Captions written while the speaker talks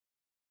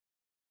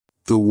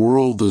The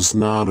world is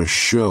not a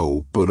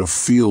show but a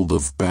field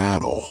of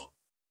battle.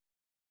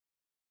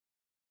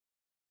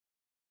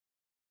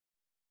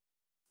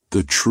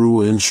 The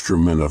true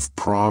instrument of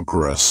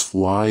progress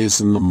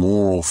lies in the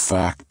moral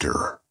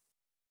factor.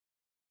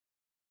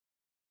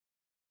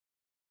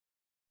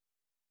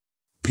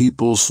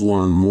 Peoples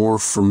learn more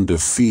from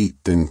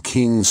defeat than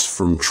kings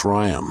from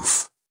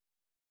triumph.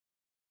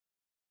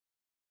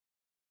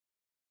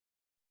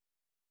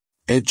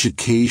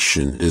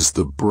 Education is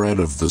the bread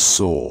of the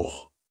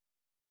soul.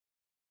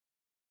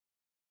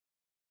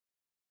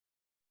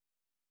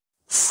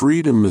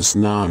 Freedom is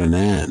not an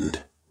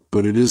end,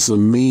 but it is a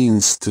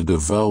means to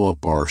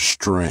develop our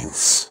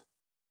strengths.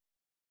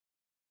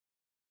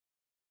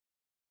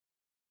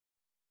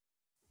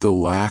 The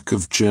lack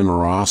of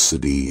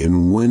generosity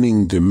in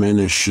winning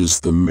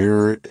diminishes the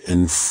merit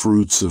and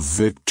fruits of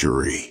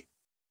victory.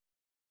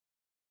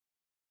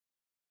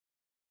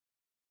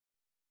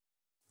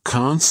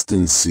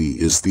 Constancy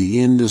is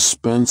the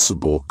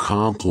indispensable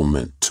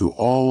complement to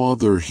all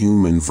other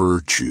human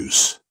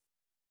virtues.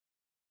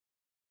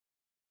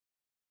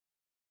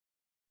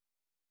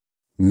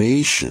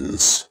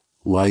 Nations,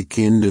 like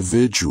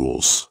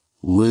individuals,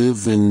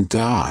 live and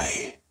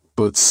die,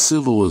 but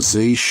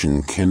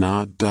civilization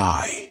cannot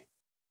die.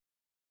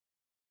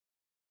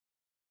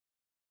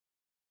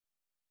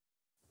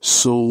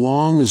 So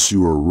long as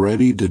you are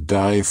ready to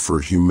die for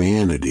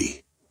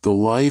humanity, the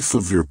life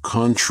of your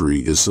country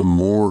is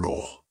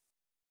immortal.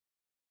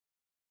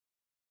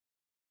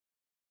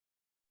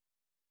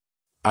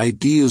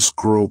 Ideas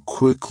grow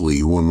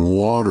quickly when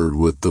watered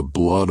with the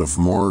blood of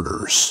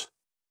martyrs.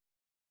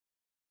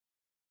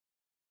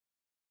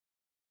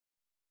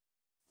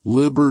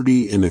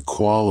 Liberty and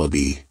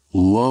equality,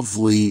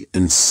 lovely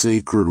and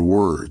sacred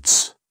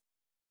words.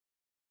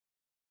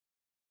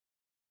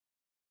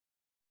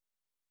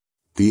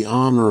 The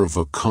honor of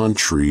a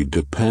country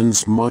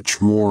depends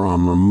much more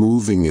on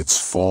removing its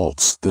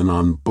faults than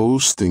on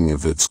boasting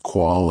of its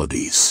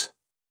qualities.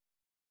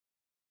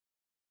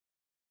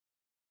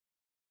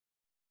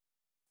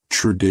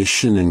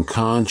 Tradition and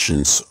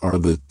conscience are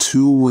the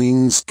two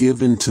wings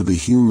given to the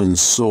human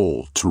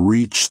soul to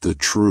reach the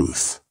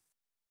truth.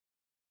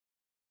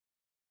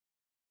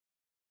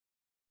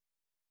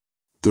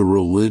 The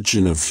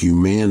religion of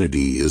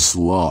humanity is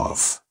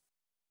love.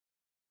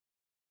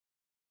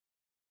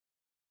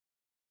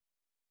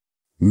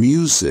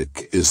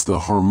 Music is the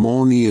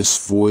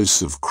harmonious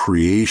voice of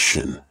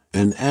creation,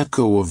 an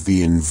echo of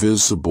the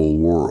invisible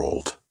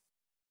world.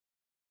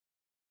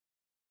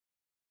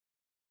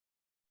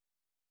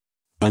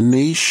 A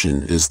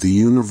nation is the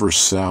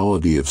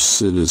universality of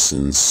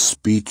citizens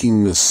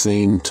speaking the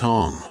same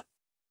tongue.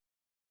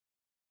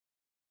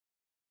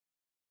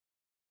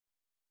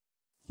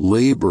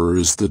 Labor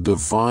is the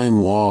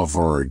divine law of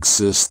our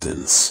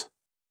existence.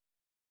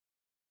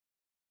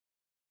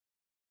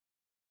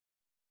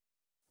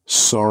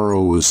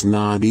 Sorrow is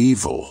not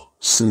evil,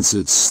 since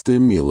it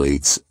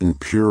stimulates and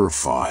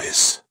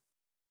purifies.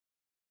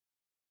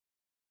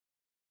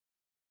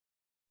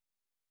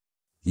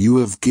 You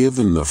have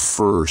given the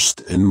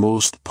first and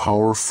most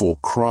powerful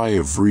cry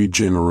of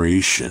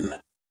regeneration.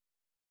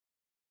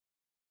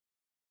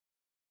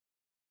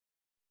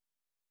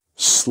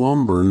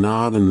 Slumber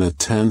not in the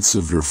tents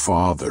of your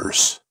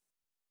fathers.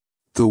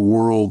 The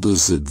world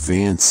is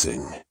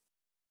advancing.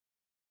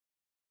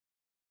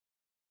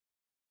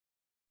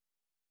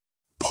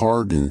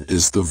 Pardon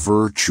is the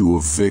virtue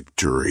of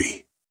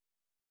victory.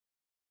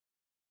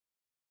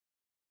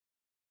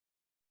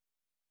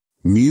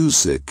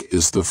 Music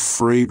is the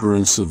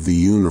fragrance of the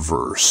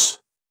universe.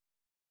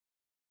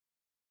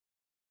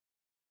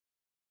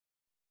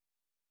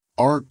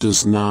 Art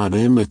does not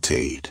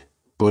imitate,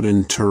 but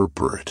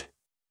interpret.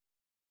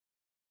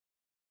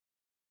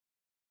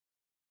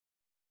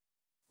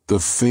 The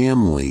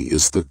family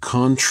is the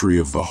country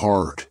of the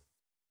heart.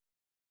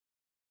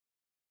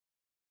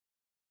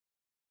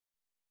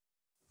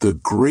 The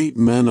great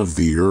men of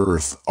the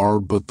earth are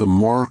but the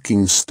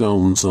marking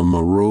stones on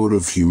the road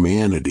of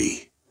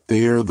humanity.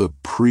 They are the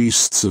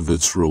priests of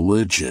its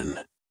religion.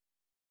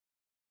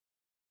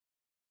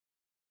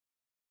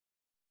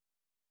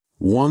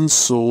 One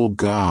sole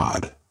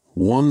God,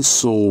 one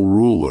sole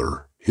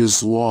ruler,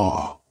 his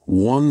law,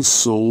 one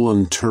sole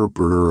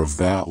interpreter of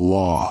that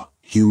law,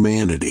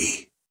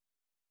 humanity.